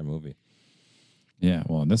the entire movie. Yeah,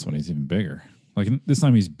 well, in this one he's even bigger. Like this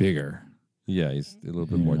time he's bigger. Yeah, he's a little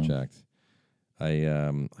bit more jacked. I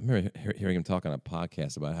remember hearing him talk on a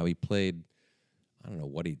podcast about how he played. I don't know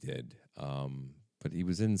what he did, but he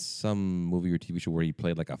was in some movie or TV show where he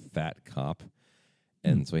played like a fat cop,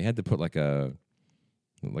 and so he had to put like a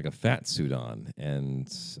fat suit on, and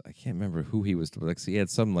I can't remember who he was. Like, so he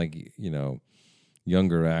had some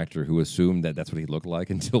younger actor who assumed that that's what he looked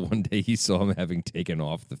like until one day he saw him having taken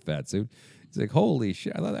off the fat suit. He's like, "Holy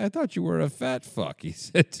shit! I thought you were a fat fuck." He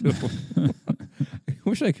said to him. I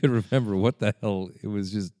wish I could remember what the hell it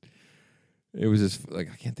was. It was just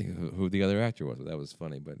like I can't think of who the other actor was, but that was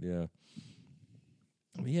funny. But yeah,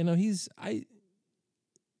 no, he's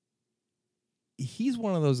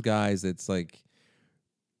one of those guys that's like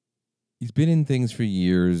he's been in things for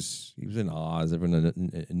years. He was in Oz. Everyone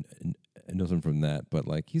knows him from that. But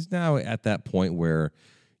like he's now at that point where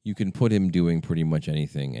you can put him doing pretty much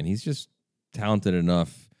anything, and he's just talented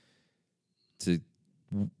enough to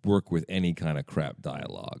work with any kind of crap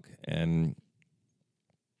dialogue. And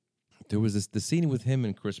there was the scene with him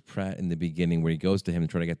and Chris Pratt in the beginning where he goes to him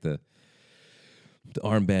and try to get the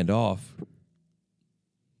armband off,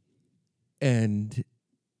 and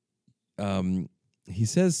he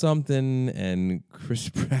says something, and Chris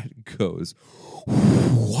Pratt goes,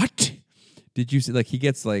 "What did you say?" Like he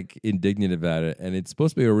gets like indignant about it, and it's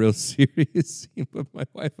supposed to be a real serious scene, but my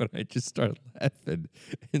wife and I just started laughing.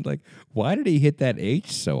 And like, why did he hit that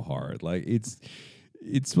H so hard? Like it's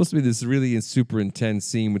supposed to be this really super intense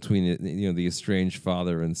scene between the estranged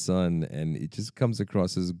father and son, and it just comes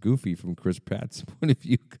across as goofy from Chris Pratt's point of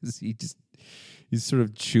view because he's sort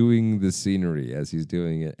of chewing the scenery as he's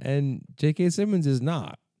doing it, and J.K. Simmons is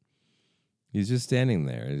not. He's just standing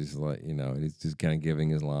there. He's like, he's just kind of giving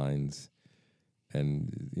his lines,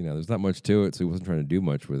 and there's not much to it, so he wasn't trying to do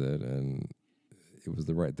much with it, and it was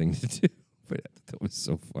the right thing to do. But that was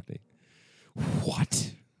so funny.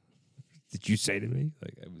 What did you say to me?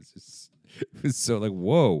 Like it was so like,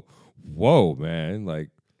 whoa, man, like,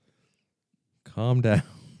 calm down.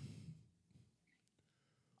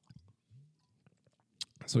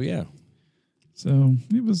 So yeah. So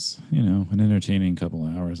it was, an entertaining couple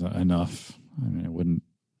of hours, enough. I mean,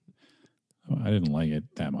 I didn't like it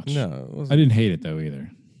that much. No, I didn't hate it though either.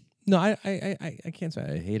 No, I can't say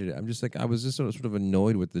I hated it. I'm just like I was just sort of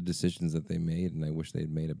annoyed with the decisions that they made, and I wish they'd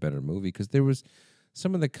made a better movie because there was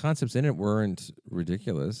some of the concepts in it weren't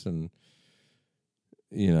ridiculous, and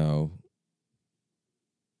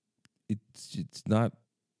it's not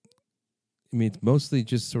I mean, it's mostly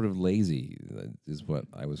just sort of lazy, is what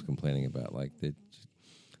I was complaining about. Like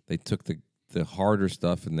they took the harder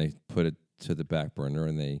stuff and they put it to the back burner,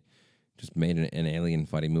 and they just made an alien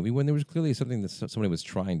fighting movie when there was clearly something that somebody was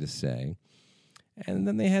trying to say. And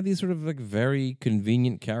then they had these sort of like very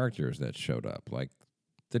convenient characters that showed up, like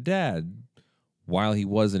the dad, while he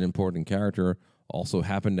was an important character, also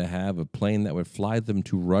happened to have a plane that would fly them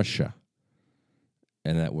to Russia.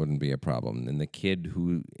 And that wouldn't be a problem. And the kid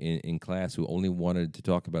who in class who only wanted to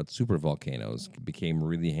talk about super volcanoes became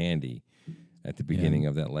really handy at the beginning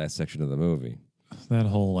of that last section of the movie. That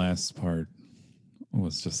whole last part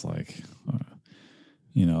was just like, all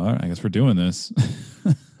right, I guess we're doing this.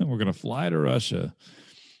 We're going to fly to Russia,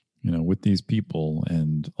 with these people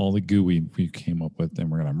and all the goo we came up with, and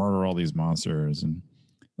we're going to murder all these monsters. And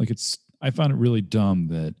like, I found it really dumb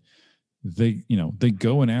that they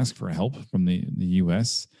go and ask for help from the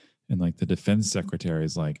US, and like the defense secretary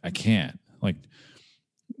is like, I can't, like,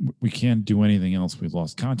 we can't do anything else. We've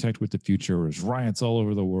lost contact with the future. There's riots all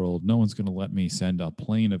over the world. No one's going to let me send a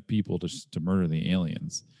plane of people to murder the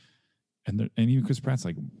aliens. And even Chris Pratt's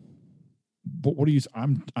like, but what are you?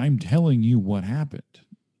 I'm telling you what happened.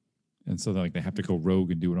 And so they have to go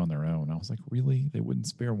rogue and do it on their own. I was like, really? They wouldn't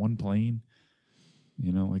spare one plane?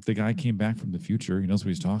 Like the guy came back from the future. He knows what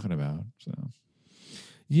he's talking about. So,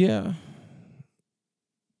 yeah.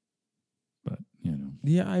 But,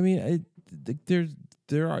 Yeah, I mean,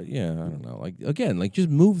 there are, I don't know. Like, again, like just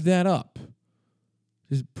move that up.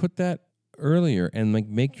 Just put that earlier and like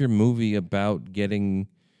make your movie about getting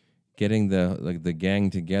the gang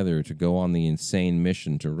together to go on the insane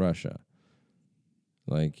mission to Russia.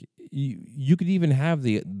 Like you could even have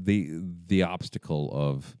the obstacle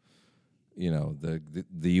of the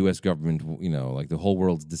U.S. government, like the whole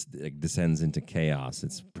world descends into chaos.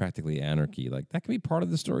 It's practically anarchy. Like that could be part of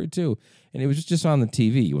the story too. And it was just on the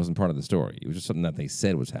TV. It wasn't part of the story. It was just something that they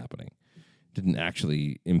said was happening. It didn't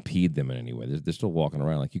actually impede them in any way. They're still walking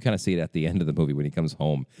around. Like you kind of see it at the end of the movie when he comes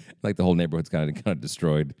home. Like the whole neighborhood's kind of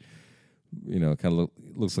destroyed. Kind of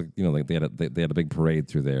looks like like they had a big parade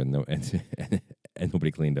through there, and and nobody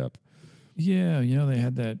cleaned up. Yeah, they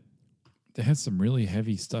had that. They had some really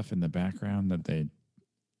heavy stuff in the background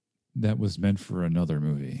that was meant for another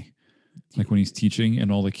movie. Like when he's teaching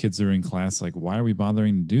and all the kids are in class, like, why are we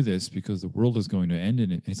bothering to do this? Because the world is going to end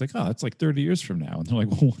in it. And he's like, oh, that's like 30 years from now. And they're like,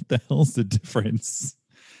 well, what the hell's the difference?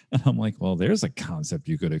 And I'm like, well, there's a concept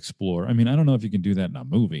you could explore. I mean, I don't know if you can do that in a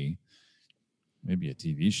movie, maybe a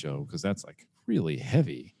TV show, because that's like really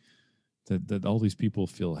heavy. That all these people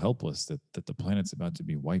feel helpless, that the planet's about to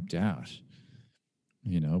be wiped out.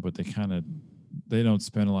 But they don't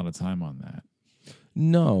spend a lot of time on that.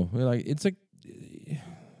 No, like it's like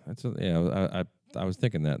I was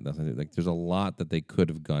thinking that like there's a lot that they could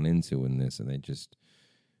have gone into in this, and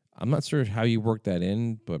I'm not sure how you work that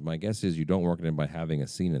in, but my guess is you don't work it in by having a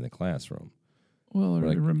scene in the classroom. Well,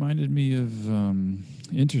 it reminded me of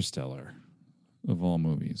Interstellar, of all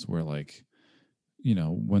movies, where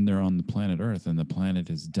when they're on the planet Earth and the planet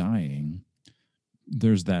is dying,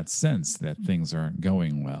 there's that sense that things aren't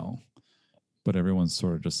going well, but everyone's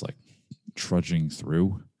sort of just like trudging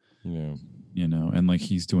through. Yeah. And like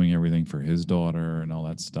he's doing everything for his daughter and all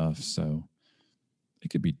that stuff. So it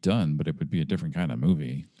could be done, but it would be a different kind of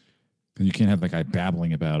movie. Because you can't have that guy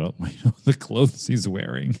babbling about the clothes he's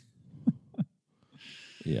wearing.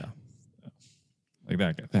 Yeah. Like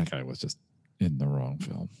that guy was just in the wrong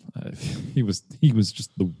film. He was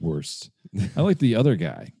just the worst. I like the other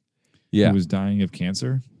guy. Yeah, who was dying of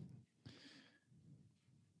cancer.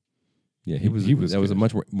 Yeah, he was. That was a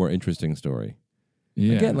much more interesting story.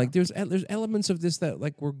 Yeah. Again, like there's elements of this that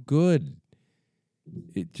like were good.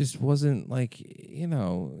 It just wasn't like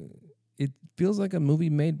it feels like a movie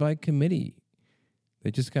made by committee.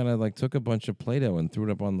 They just kind of like took a bunch of Play-Doh and threw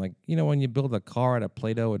it up on like when you build a car out of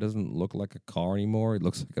Play-Doh, it doesn't look like a car anymore. It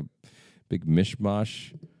looks like a big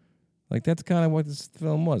mishmash. Like that's kind of what this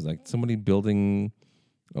film was. Like somebody building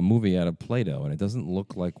a movie out of Play-Doh, and it doesn't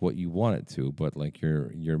look like what you want it to, but like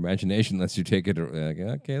your imagination lets you take it. Like,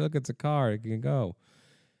 okay, look, it's a car; it can go.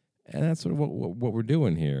 And that's sort of what we're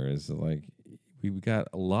doing here. Is like we've got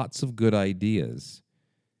lots of good ideas.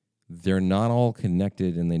 They're not all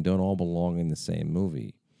connected, and they don't all belong in the same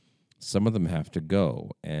movie. Some of them have to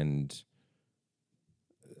go, and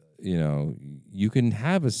you can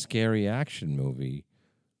have a scary action movie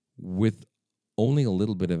with only a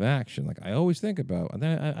little bit of action. Like I always think about, and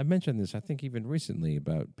I mentioned this, I think even recently,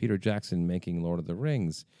 about Peter Jackson making Lord of the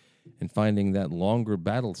Rings and finding that longer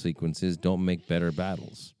battle sequences don't make better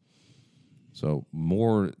battles. So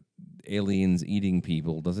more aliens eating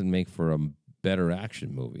people doesn't make for a better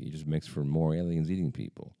action movie. It just makes for more aliens eating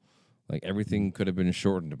people. Like everything could have been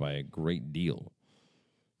shortened by a great deal.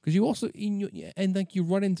 Because you also and like you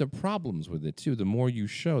run into problems with it too. The more you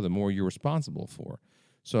show, the more you're responsible for.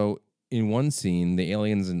 So in one scene, the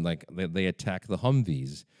aliens and like they attack the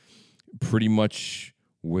Humvees pretty much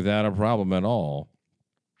without a problem at all,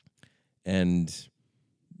 and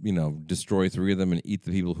destroy 3 of them and eat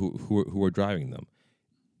the people who are driving them.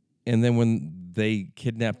 And then when they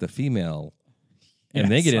kidnap the female. And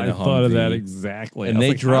they get in a Humvee. I thought of that exactly. And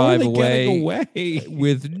they drive away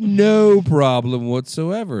with no problem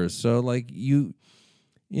whatsoever. So, like,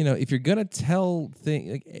 if you're going to tell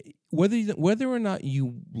things, like, whether or not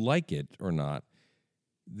you like it or not,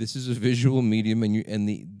 this is a visual medium, and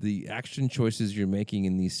the action choices you're making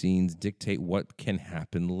in these scenes dictate what can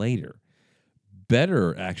happen later.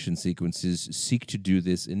 Better action sequences seek to do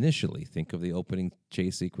this initially. Think of the opening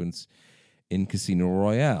chase sequence in Casino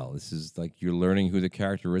Royale. This is like you're learning who the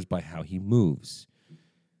character is by how he moves.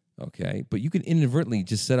 Okay? But you can inadvertently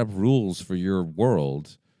just set up rules for your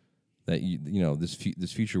world that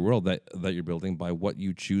this future world that you're building by what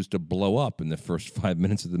you choose to blow up in the first 5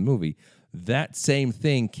 minutes of the movie. That same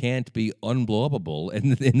thing can't be unblowable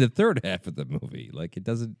in the third half of the movie. Like it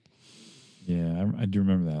doesn't. Yeah, I do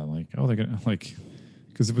remember that. Like, oh, they're gonna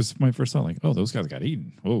because it was my first thought. Like, oh, those guys got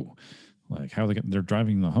eaten. Whoa. Like how they're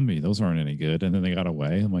driving the Humvee, those aren't any good. And then they got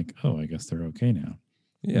away. I'm like, oh, I guess they're okay now.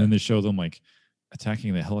 Yeah. And then they show them like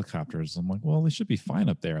attacking the helicopters. I'm like, well, they should be fine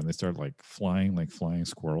up there. And they start like flying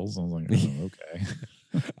squirrels. I was like, oh, okay.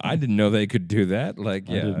 I didn't know they could do that. Like,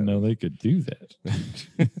 yeah, I didn't know they could do that.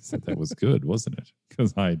 So that was good, wasn't it?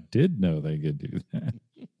 Because I did know they could do that.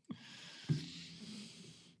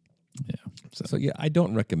 Yeah. So yeah, I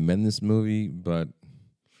don't recommend this movie, but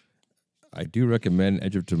I do recommend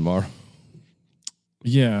Edge of Tomorrow.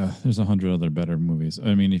 Yeah, there's 100 other better movies.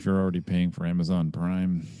 I mean, if you're already paying for Amazon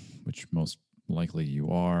Prime, which most likely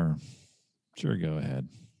you are, sure, go ahead.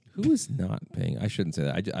 Who is not paying? I shouldn't say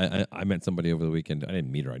that. I met somebody over the weekend. I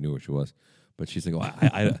didn't meet her. I knew who she was. But she's like, well,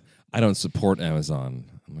 I don't support Amazon.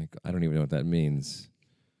 I'm like, I don't even know what that means.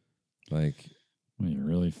 Like, well, you're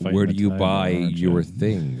really where do you buy your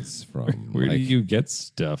things from? Where do you get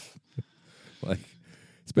stuff? Like,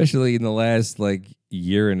 especially in the last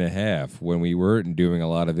year and a half when we weren't doing a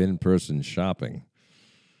lot of in-person shopping.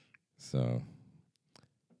 So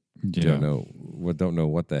yeah. don't know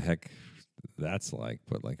what the heck that's like,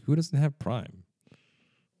 but who doesn't have Prime?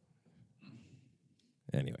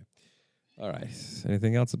 Anyway. All right.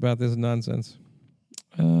 Anything else about this nonsense?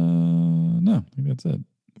 No, I think that's it.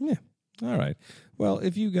 Yeah. All right. Well,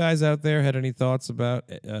 if you guys out there had any thoughts about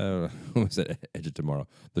what was it, Edge of Tomorrow,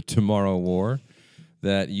 the Tomorrow War,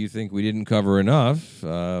 that you think we didn't cover enough,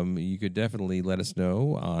 you could definitely let us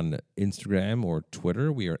know on Instagram or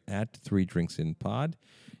Twitter. We are at 3DrinksInPod.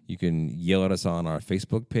 You can yell at us on our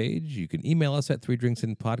Facebook page. You can email us at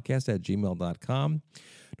 3drinksinpodcast@gmail.com.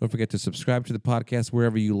 Don't forget to subscribe to the podcast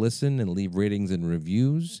wherever you listen and leave ratings and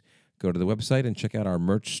reviews. Go to the website and check out our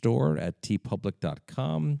merch store at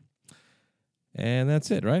tpublic.com. And that's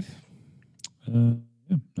it, right? Yeah,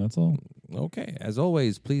 that's all. Okay. As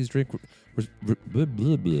always, please drink. I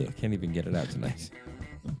can't even get it out tonight.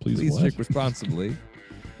 Please drink responsibly.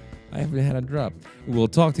 I haven't had a drop. We'll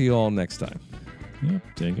talk to you all next time. Yep.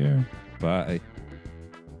 Take care. Bye.